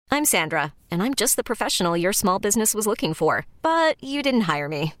I'm Sandra, and I'm just the professional your small business was looking for. But you didn't hire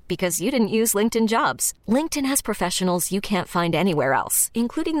me because you didn't use LinkedIn Jobs. LinkedIn has professionals you can't find anywhere else,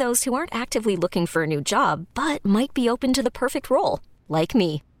 including those who aren't actively looking for a new job, but might be open to the perfect role, like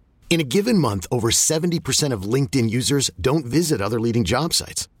me. In a given month, over 70% of LinkedIn users don't visit other leading job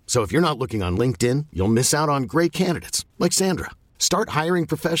sites. So if you're not looking on LinkedIn, you'll miss out on great candidates like Sandra. Start hiring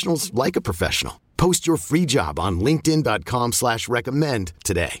professionals like a professional. Post your free job on linkedin.com/recommend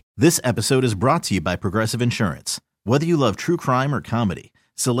today. This episode is brought to you by Progressive Insurance. Whether you love true crime or comedy,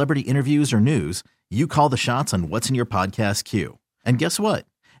 celebrity interviews or news, you call the shots on what's in your podcast queue. And guess what?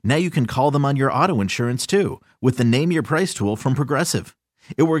 Now you can call them on your auto insurance too with the Name Your Price tool from Progressive.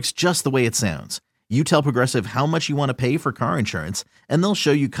 It works just the way it sounds. You tell Progressive how much you want to pay for car insurance, and they'll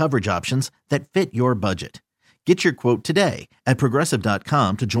show you coverage options that fit your budget. Get your quote today at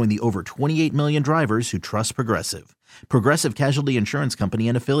Progressive.com to join the over 28 million drivers who trust Progressive. Progressive Casualty Insurance Company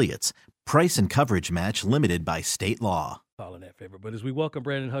and Affiliates. Price and coverage match limited by state law. All in that favor. But as we welcome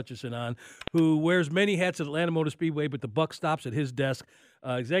Brandon Hutchison on, who wears many hats at Atlanta Motor Speedway, but the buck stops at his desk.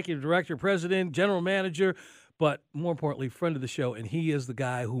 Executive Director, President, General Manager, but more importantly, friend of the show. And he is the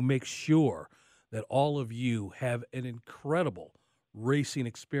guy who makes sure that all of you have an incredible racing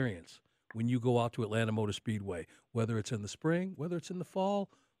experience when you go out to Atlanta Motor Speedway, whether it's in the spring, whether it's in the fall,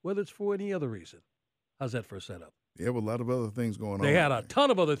 whether it's for any other reason. How's that for a setup? They have a lot of other things going on. They had a ton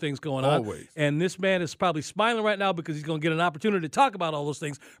of other things going on. Always. And this man is probably smiling right now because he's going to get an opportunity to talk about all those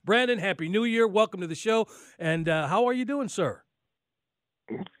things. Brandon, Happy New Year. Welcome to the show. And how are you doing, sir?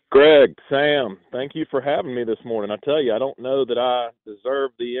 Greg, Sam, thank you for having me this morning. I tell you, I don't know that I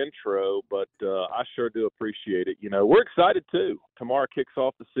deserve the intro, but I sure do appreciate it. You know, we're excited too. Tomorrow kicks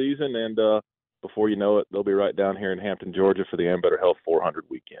off the season, and before you know it, they'll be right down here in Hampton, Georgia for the Ambetter Health 400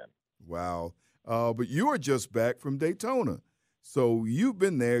 weekend. Wow. But you are just back from Daytona. So you've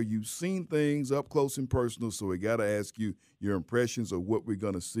been there. You've seen things up close and personal, so we got to ask you your impressions of what we're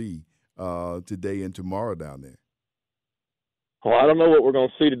going to see today and tomorrow down there. Well, I don't know what we're going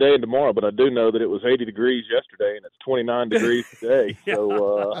to see today and tomorrow, but I do know that it was 80 degrees yesterday and it's 29 degrees today.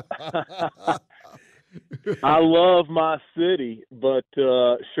 So I love my city, but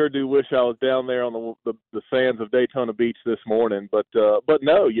sure do wish I was down there on the sands of Daytona Beach this morning. But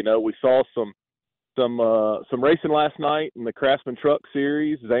no, you know, we saw some racing last night in the Craftsman Truck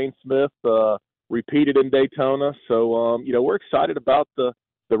Series. Zane Smith repeated in Daytona. So, you know, we're excited about the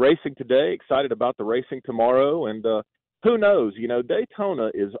racing today, excited about the racing tomorrow, and who knows? You know,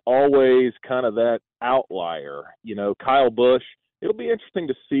 Daytona is always kind of that outlier. You know, Kyle Busch, it'll be interesting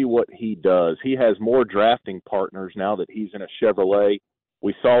to see what he does. He has more drafting partners now that he's in a Chevrolet.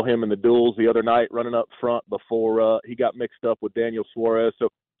 We saw him in the duels the other night running up front before he got mixed up with Daniel Suarez. So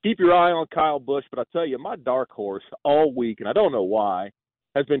keep your eye on Kyle Busch. But I tell you, my dark horse all week, and I don't know why,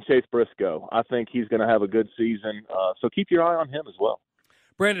 has been Chase Briscoe. I think he's going to have a good season. So keep your eye on him as well.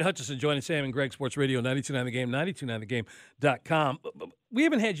 Brandon Hutchison joining Sam and Greg Sports Radio, 92.9 The Game, 92.9thegame.com. We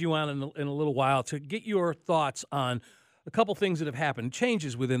haven't had you on in a little while to get your thoughts on a couple things that have happened,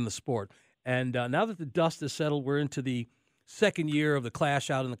 changes within the sport. And now that the dust has settled, we're into the second year of the Clash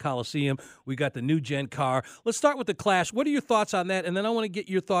out in the Coliseum. We got the new gen car. Let's start with the Clash. What are your thoughts on that? And then I want to get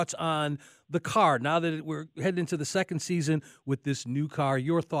your thoughts on the car. Now that we're heading into the second season with this new car,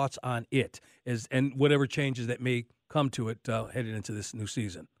 your thoughts on it and whatever changes that may come to it heading into this new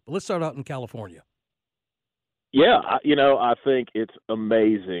season. But let's start out in California. Yeah, you know, I think it's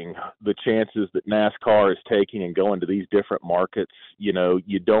amazing the chances that NASCAR is taking and going to these different markets. You know,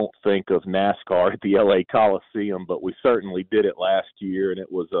 you don't think of NASCAR at the LA Coliseum, but we certainly did it last year, and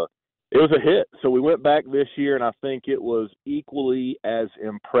it was a hit. So we went back this year, and I think it was equally as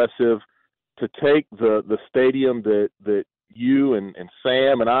impressive to take the stadium that you and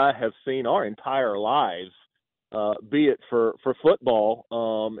Sam and I have seen our entire lives, be it for football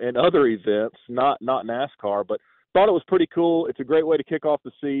and other events, not NASCAR, but thought it was pretty cool. It's a great way to kick off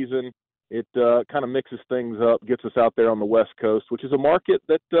the season. It kind of mixes things up, gets us out there on the West Coast, which is a market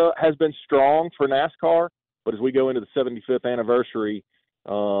that has been strong for NASCAR. But as we go into the 75th anniversary,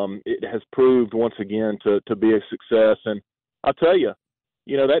 it has proved once again to be a success. And I'll tell you,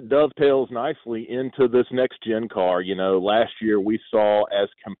 you know, that dovetails nicely into this next-gen car. You know, last year we saw as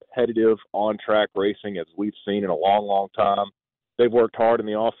competitive on-track racing as we've seen in a long, long time. They've worked hard in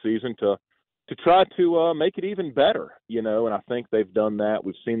the off-season to try to make it even better, you know, and I think they've done that.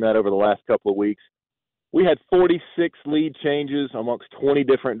 We've seen that over the last couple of weeks. We had 46 lead changes amongst 20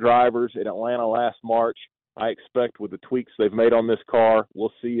 different drivers in Atlanta last March. I expect with the tweaks they've made on this car,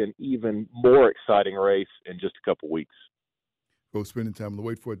 we'll see an even more exciting race in just a couple weeks. Go spending time on the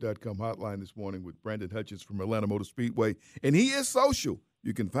waitforit.com hotline this morning with Brandon Hutchins from Atlanta Motor Speedway. And he is social.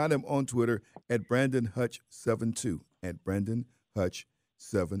 You can find him on Twitter at Brandon Hutch72, at Brandon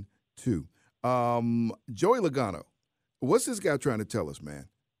Hutch72. Joey Logano, what's this guy trying to tell us, man?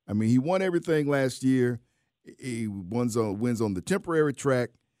 I mean, he won everything last year. He wins on the temporary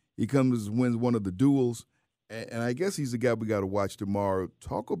track. He wins one of the duels. And I guess he's the guy we got to watch tomorrow.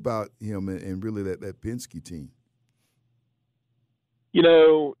 Talk about him and really that Penske team. You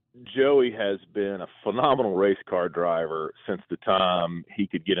know, Joey has been a phenomenal race car driver since the time he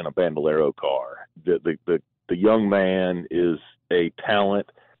could get in a Bandolero car. The young man is a talent.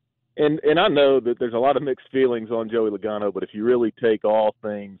 And I know that there's a lot of mixed feelings on Joey Logano, but if you really take all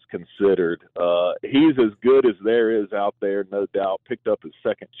things considered, he's as good as there is out there, no doubt. Picked up his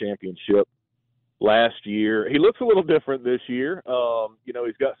second championship last year. He looks a little different this year. You know,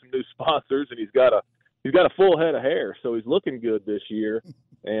 he's got some new sponsors, and he's got a full head of hair, so he's looking good this year.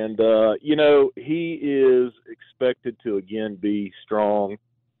 And, you know, he is expected to, again, be strong.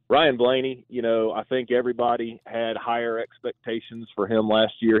 Ryan Blaney, you know, I think everybody had higher expectations for him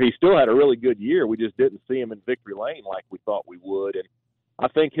last year. He still had a really good year. We just didn't see him in victory lane like we thought we would. And I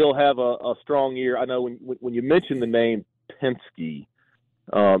think he'll have a strong year. I know when you mention the name Penske,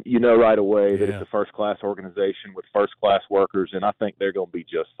 you know right away that it's a first-class organization with first-class workers, and I think they're going to be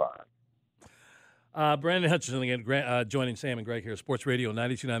just fine. Brandon Hutchinson again, joining Sam and Greg here, Sports Radio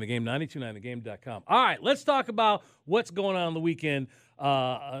 92.9 The Game, 92.9thegame.com. All right, let's talk about what's going on the weekend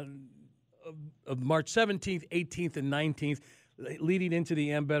of March 17th, 18th, and 19th, leading into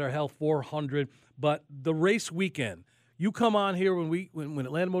the Better Health 400. But the race weekend, you come on here when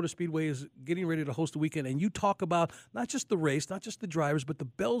Atlanta Motor Speedway is getting ready to host the weekend, and you talk about not just the race, not just the drivers, but the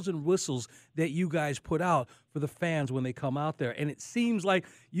bells and whistles that you guys put out for the fans when they come out there. And it seems like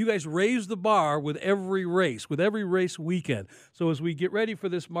you guys raise the bar with every race weekend. So as we get ready for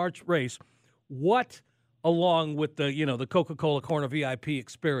this March race, what, along with the Coca-Cola Corner VIP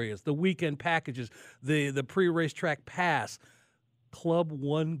experience, the weekend packages, the pre-race track pass, Club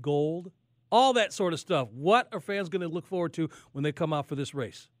One Gold, all that sort of stuff. What are fans going to look forward to when they come out for this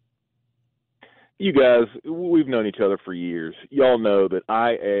race? You guys, we've known each other for years. Y'all know that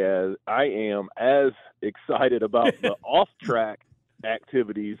I am as excited about the off-track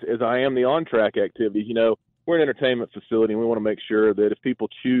activities as I am the on-track activities. You know, we're an entertainment facility, and we want to make sure that if people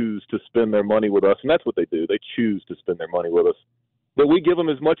choose to spend their money with us, and that's what they do, they choose to spend their money with us, that we give them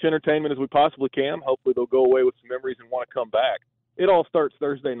as much entertainment as we possibly can. Hopefully they'll go away with some memories and want to come back. It all starts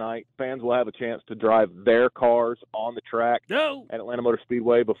Thursday night. Fans will have a chance to drive their cars on the track at Atlanta Motor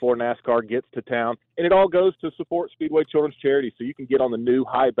Speedway before NASCAR gets to town. And it all goes to support Speedway Children's Charity, so you can get on the new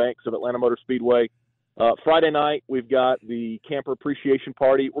high banks of Atlanta Motor Speedway. Friday night, we've got the Camper Appreciation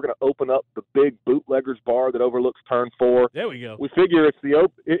Party. We're going to open up the big Bootleggers Bar that overlooks Turn 4. There we go. We figure it's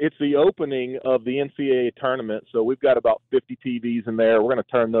the opening of the NCAA tournament, so we've got about 50 TVs in there. We're going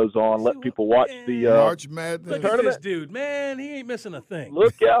to turn those on, let people watch the March Madness. Look at this dude, man. He ain't missing a thing.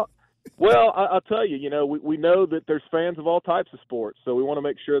 Look out. Well, I'll tell you, we know that there's fans of all types of sports, so we want to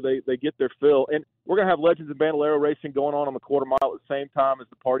make sure they get their fill. And we're going to have Legends of Bandolero racing going on the quarter mile at the same time as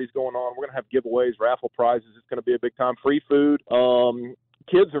the party's going on. We're going to have giveaways, raffle prizes. It's going to be a big time. Free food.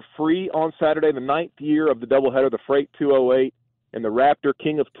 Kids are free on Saturday, the 9th year of the doubleheader, the Freight 208 and the Raptor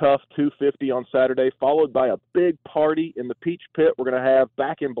King of Tough 250 on Saturday, followed by a big party in the Peach Pit. We're going to have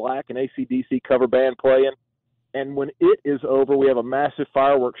Back in Black, an AC/DC cover band playing. And when it is over, we have a massive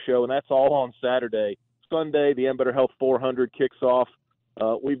fireworks show, and that's all on Saturday. Sunday, the Better Health 400 kicks off.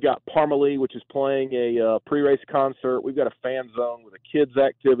 We've got Parmalee, which is playing a pre-race concert. We've got a fan zone with the kids'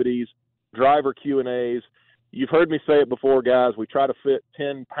 activities, driver Q&As. You've heard me say it before, guys. We try to fit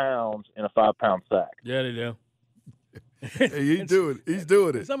 10 pounds in a 5-pound sack. Yeah, they do. Hey, he's doing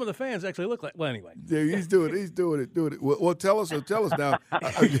it. Some of the fans actually look like. Well, anyway. Yeah, he's doing it. Well, tell us now.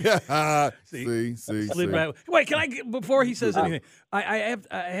 See. Right. Wait, can I before he says anything? I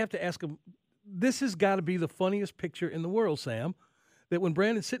have to ask him. This has got to be the funniest picture in the world, Sam. That when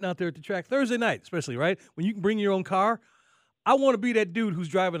Brandon's sitting out there at the track Thursday night, especially, right, when you can bring your own car. I want to be that dude who's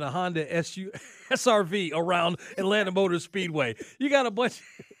driving a Honda SRV around Atlanta Motor Speedway. You got a bunch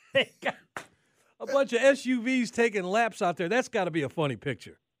of SUVs taking laps out there. That's got to be a funny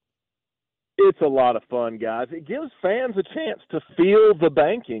picture. It's a lot of fun, guys. It gives fans a chance to feel the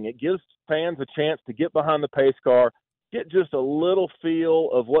banking. It gives fans a chance to get behind the pace car, get just a little feel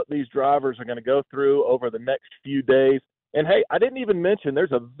of what these drivers are going to go through over the next few days. And, hey, I didn't even mention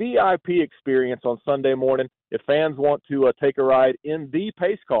there's a VIP experience on Sunday morning. If fans want to take a ride in the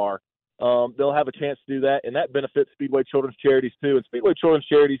pace car, they'll have a chance to do that, and that benefits Speedway Children's Charities too. And Speedway Children's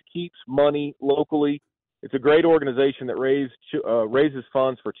Charities keeps money locally. It's a great organization that raises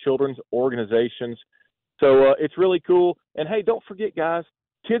funds for children's organizations. So it's really cool. And, hey, don't forget, guys,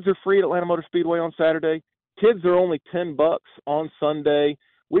 kids are free at Atlanta Motor Speedway on Saturday. Kids are only $10 on Sunday.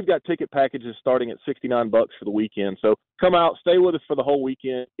 We've got ticket packages starting at $69 for the weekend. So come out, stay with us for the whole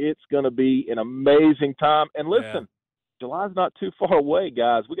weekend. It's going to be an amazing time. And listen, July's not too far away,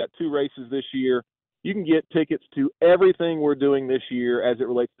 guys. We got 2 races this year. You can get tickets to everything we're doing this year as it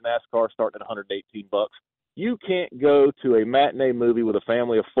relates to NASCAR starting at $118. You can't go to a matinee movie with a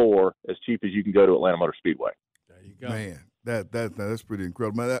family of 4 as cheap as you can go to Atlanta Motor Speedway. There you go. Man, that's pretty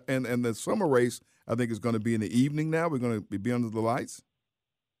incredible. And the summer race, I think, is going to be in the evening now. We're going to be under the lights.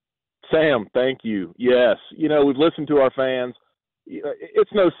 Sam, thank you. Yes. You know, we've listened to our fans.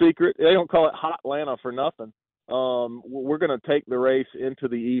 It's no secret. They don't call it Hot Atlanta for nothing. We're going to take the race into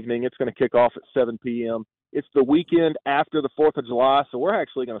the evening. It's going to kick off at 7 p.m. It's the weekend after the 4th of July, so we're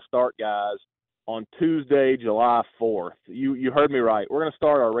actually going to start, guys, on Tuesday, July 4th. You heard me right. We're going to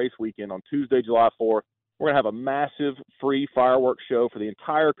start our race weekend on Tuesday, July 4th. We're going to have a massive free fireworks show for the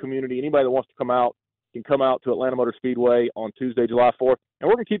entire community. Anybody that wants to come out can come out to Atlanta Motor Speedway on Tuesday, July 4th. And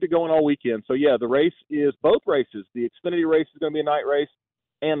we're going to keep it going all weekend. So, yeah, the race is both races. The Xfinity race is going to be a night race,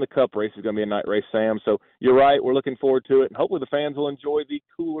 and the Cup race is going to be a night race, Sam. So you're right. We're looking forward to it. And hopefully the fans will enjoy the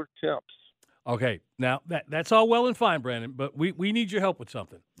cooler temps. Okay. Now, that's all well and fine, Brandon, but we need your help with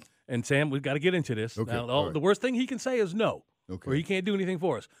something. And, Sam, we've got to get into this. Okay, Now, the worst thing he can say is no, or he can't do anything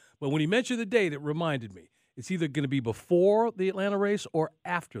for us. But when he mentioned the date, it reminded me. It's either going to be before the Atlanta race or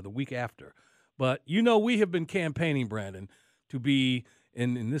after, the week after. But, you know, we have been campaigning, Brandon, to be,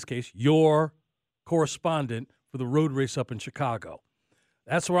 in this case, your correspondent for the road race up in Chicago.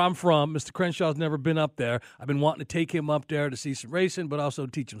 That's where I'm from. Mr. Crenshaw's never been up there. I've been wanting to take him up there to see some racing, but also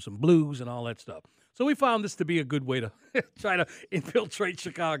teach him some blues and all that stuff. So we found this to be a good way to try to infiltrate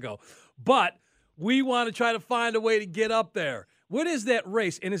Chicago. But we want to try to find a way to get up there. What is that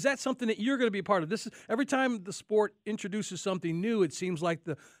race? And is that something that you're going to be a part of? This is every time the sport introduces something new, it seems like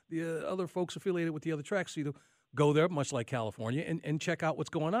the other folks affiliated with the other tracks either go there, much like California, and check out what's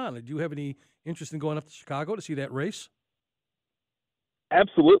going on. Do you have any interest in going up to Chicago to see that race?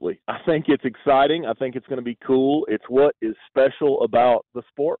 Absolutely. I think it's exciting. I think it's going to be cool. It's what is special about the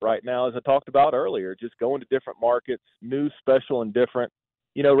sport right now, as I talked about earlier, just going to different markets, new, special, and different.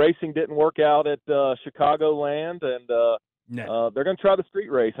 You know, racing didn't work out at Chicagoland, and they're going to try the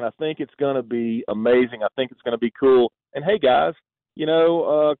street race, and I think it's going to be amazing. I think it's going to be cool. And, hey, guys, you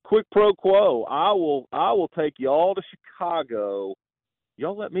know, quick pro quo. I will take y'all to Chicago.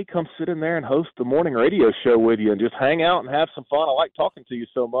 Y'all let me come sit in there and host the morning radio show with you and just hang out and have some fun. I like talking to you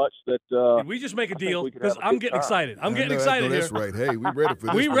so much that Can we just make a deal? Because I'm getting excited. I'm getting excited here. That's right. Hey, we ready for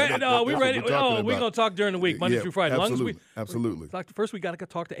this. We ready. No, we ready. Oh, we're going to talk during the week, Monday through Friday. Absolutely. First, we got to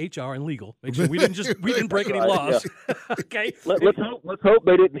talk to HR and legal. Make sure we didn't break any laws. Yeah. Okay. Let's hope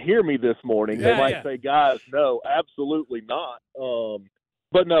they didn't hear me this morning. They might say, guys, no, absolutely not.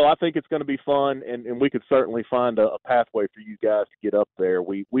 But, no, I think it's going to be fun, and we could certainly find a pathway for you guys to get up there.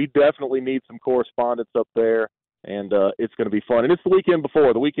 We definitely need some correspondence up there, and it's going to be fun. And it's the weekend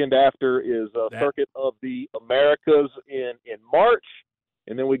before. The weekend after is Circuit of the Americas in March,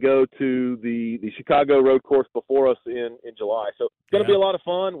 and then we go to the Chicago road course before us in July. So it's going to be a lot of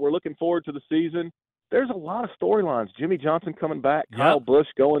fun. We're looking forward to the season. There's a lot of storylines. Jimmy Johnson coming back, Kyle Busch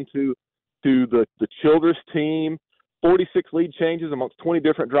going to the Childress team. 46 lead changes amongst 20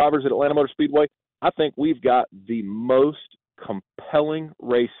 different drivers at Atlanta Motor Speedway. I think we've got the most compelling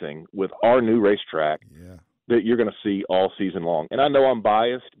racing with our new racetrack that you're going to see all season long. And I know I'm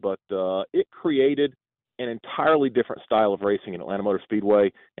biased, but it created an entirely different style of racing in Atlanta Motor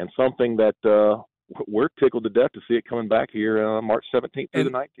Speedway, and something that we're tickled to death to see it coming back here March 17th through the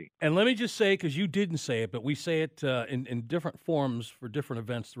 19th. And let me just say, because you didn't say it, but we say it in different forms for different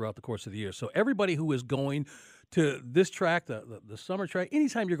events throughout the course of the year. So everybody who is going to this track, the summer track,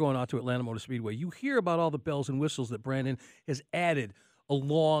 anytime you're going out to Atlanta Motor Speedway, you hear about all the bells and whistles that Brandon has added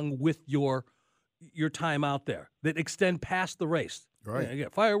along with your time out there that extend past the race. Right. You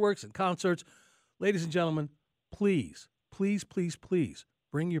got fireworks and concerts. Ladies and gentlemen, please, please, please, please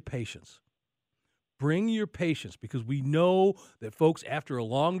bring your patience. Bring your patience, because we know that folks, after a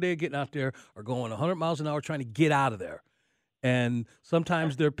long day of getting out there, are going 100 miles an hour trying to get out of there. And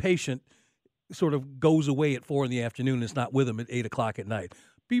sometimes their patient sort of goes away at 4 p.m. and it's not with them at 8 o'clock at night.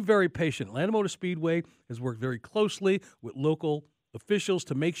 Be very patient. Atlanta Motor Speedway has worked very closely with local officials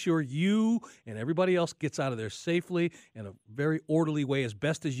to make sure you and everybody else gets out of there safely in a very orderly way, as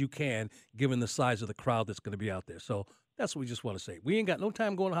best as you can, given the size of the crowd that's going to be out there. So that's what we just want to say. We ain't got no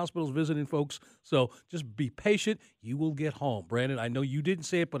time going to hospitals visiting folks, so just be patient. You will get home. Brandon, I know you didn't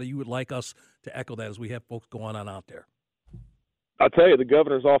say it, but you would like us to echo that as we have folks going on out there. I'll tell you, the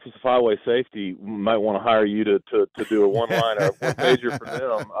governor's office of highway safety might want to hire you to do a one-liner. What major for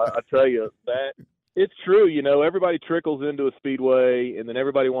them? I tell you that it's true. You know, everybody trickles into a speedway, and then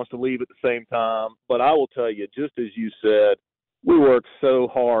everybody wants to leave at the same time. But I will tell you, just as you said, we work so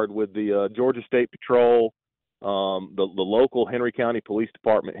hard with the Georgia State Patrol, the local Henry County Police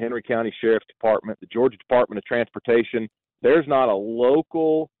Department, Henry County Sheriff's Department, the Georgia Department of Transportation. There's not a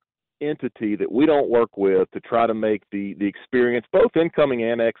local entity that we don't work with to try to make the experience, both incoming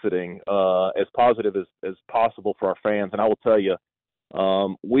and exiting, as positive as possible for our fans. And I will tell you,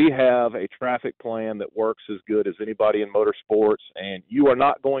 we have a traffic plan that works as good as anybody in motorsports, and you are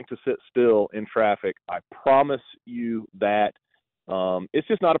not going to sit still in traffic. I promise you that. It's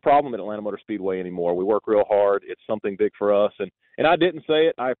just not a problem at Atlanta Motor Speedway anymore. We work real hard. It's something big for us. And I didn't say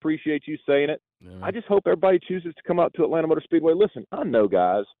it. I appreciate you saying it. Yeah. I just hope everybody chooses to come out to Atlanta Motor Speedway. Listen, I know,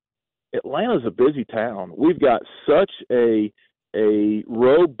 guys, Atlanta's a busy town. We've got such a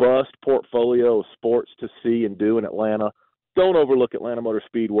robust portfolio of sports to see and do in Atlanta. Don't overlook Atlanta Motor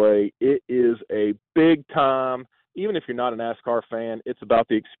Speedway. It is a big time. Even if you're not a NASCAR fan, it's about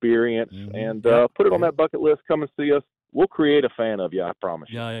the experience. Mm-hmm. And put it on that bucket list. Come and see us. We'll create a fan of you, I promise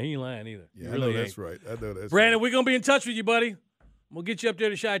you. Yeah, he ain't lying either. Yeah, really I know that's right. Brandon, we're going to be in touch with you, buddy. We'll get you up there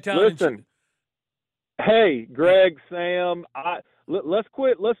to Chi-Town. Listen, hey, Greg, Sam, let's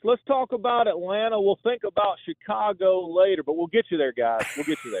quit. Let's talk about Atlanta. We'll think about Chicago later, but we'll get you there, guys. We'll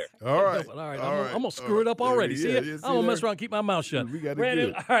get you there. All right. I'm going to screw it up already. See it? I'm going to mess around and keep my mouth shut. We got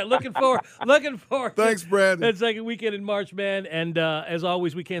Brandon, all right, looking forward. Thanks, Brandon. That second weekend in March, man. And as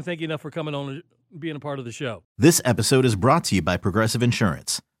always, we can't thank you enough for coming on and being a part of the show. This episode is brought to you by Progressive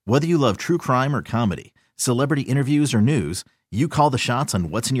Insurance. Whether you love true crime or comedy, celebrity interviews or news, you call the shots on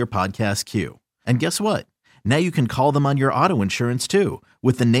what's in your podcast queue. And guess what? Now you can call them on your auto insurance too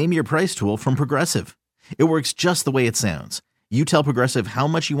with the Name Your Price tool from Progressive. It works just the way it sounds. You tell Progressive how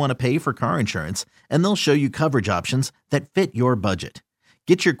much you want to pay for car insurance, and they'll show you coverage options that fit your budget.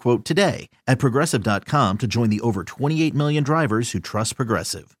 Get your quote today at Progressive.com to join the over 28 million drivers who trust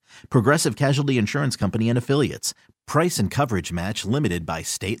Progressive. Progressive Casualty Insurance Company and Affiliates. Price and coverage match limited by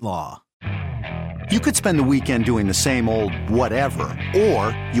state law. You could spend the weekend doing the same old whatever,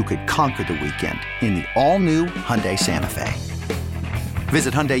 or you could conquer the weekend in the all-new Hyundai Santa Fe.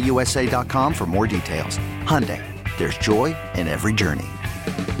 Visit HyundaiUSA.com for more details. Hyundai, there's joy in every journey.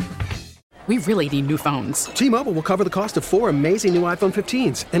 We really need new phones. T-Mobile will cover the cost of 4 amazing new iPhone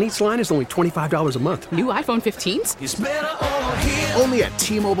 15s, and each line is only $25 a month. New iPhone 15s? It's better over here. Only at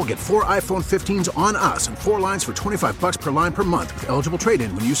T-Mobile, get 4 iPhone 15s on us and 4 lines for $25 per line per month with eligible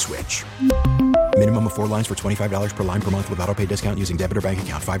trade-in when you switch. Minimum of 4 lines for $25 per line per month with autopay discount using debit or bank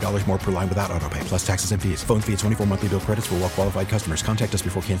account. $5 more per line without autopay, plus taxes and fees. Phone fee at 24 monthly bill credits for well-qualified customers. Contact us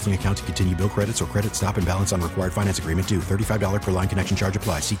before canceling account to continue bill credits or credit stop and balance on required finance agreement due. $35 per line connection charge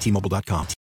applies. See T-Mobile.com.